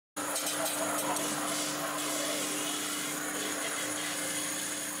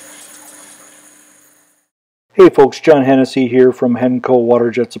Hey folks, John Hennessy here from Henco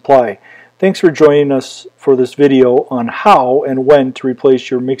Waterjet Supply. Thanks for joining us for this video on how and when to replace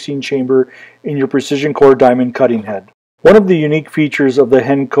your mixing chamber in your PrecisionCore Diamond Cutting Head. One of the unique features of the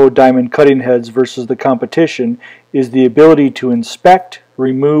Henco Diamond Cutting Heads versus the competition is the ability to inspect,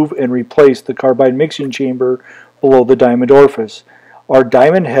 remove, and replace the carbide mixing chamber below the diamond orifice. Our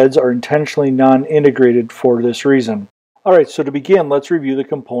diamond heads are intentionally non-integrated for this reason. Alright, so to begin, let's review the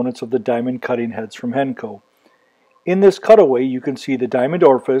components of the diamond cutting heads from Henco. In this cutaway, you can see the diamond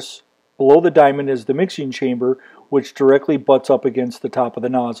orifice. Below the diamond is the mixing chamber, which directly butts up against the top of the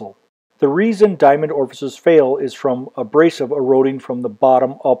nozzle. The reason diamond orifices fail is from abrasive eroding from the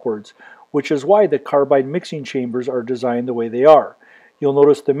bottom upwards, which is why the carbide mixing chambers are designed the way they are. You'll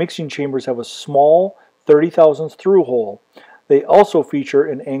notice the mixing chambers have a small 30 thousandths through hole. They also feature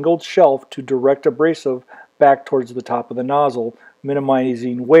an angled shelf to direct abrasive back towards the top of the nozzle,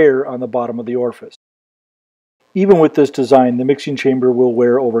 minimizing wear on the bottom of the orifice. Even with this design, the mixing chamber will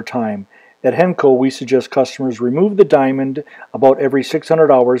wear over time. At Henco, we suggest customers remove the diamond about every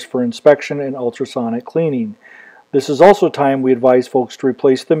 600 hours for inspection and ultrasonic cleaning. This is also time we advise folks to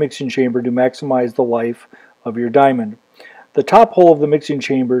replace the mixing chamber to maximize the life of your diamond. The top hole of the mixing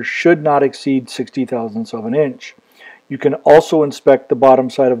chamber should not exceed 60 thousandths of an inch. You can also inspect the bottom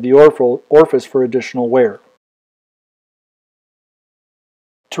side of the orifice for additional wear.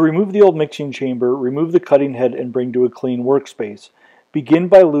 To remove the old mixing chamber, remove the cutting head and bring to a clean workspace. Begin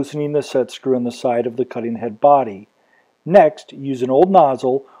by loosening the set screw on the side of the cutting head body. Next, use an old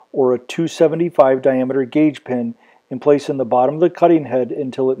nozzle or a 275 diameter gauge pin and place in the bottom of the cutting head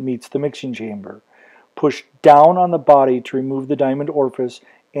until it meets the mixing chamber. Push down on the body to remove the diamond orifice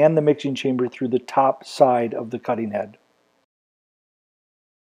and the mixing chamber through the top side of the cutting head.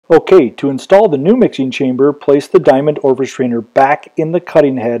 Okay, to install the new mixing chamber, place the diamond orifice strainer back in the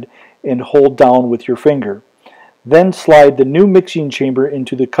cutting head and hold down with your finger. Then slide the new mixing chamber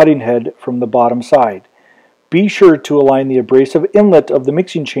into the cutting head from the bottom side. Be sure to align the abrasive inlet of the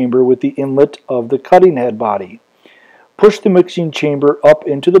mixing chamber with the inlet of the cutting head body. Push the mixing chamber up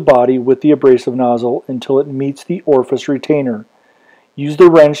into the body with the abrasive nozzle until it meets the orifice retainer. Use the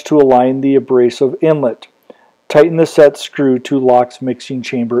wrench to align the abrasive inlet. Tighten the set screw to lock mixing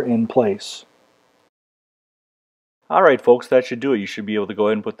chamber in place. Alright folks, that should do it. You should be able to go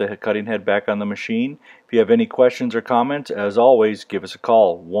ahead and put the cutting head back on the machine. If you have any questions or comments, as always, give us a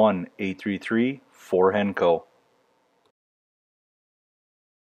call, 1-833-4HENCO.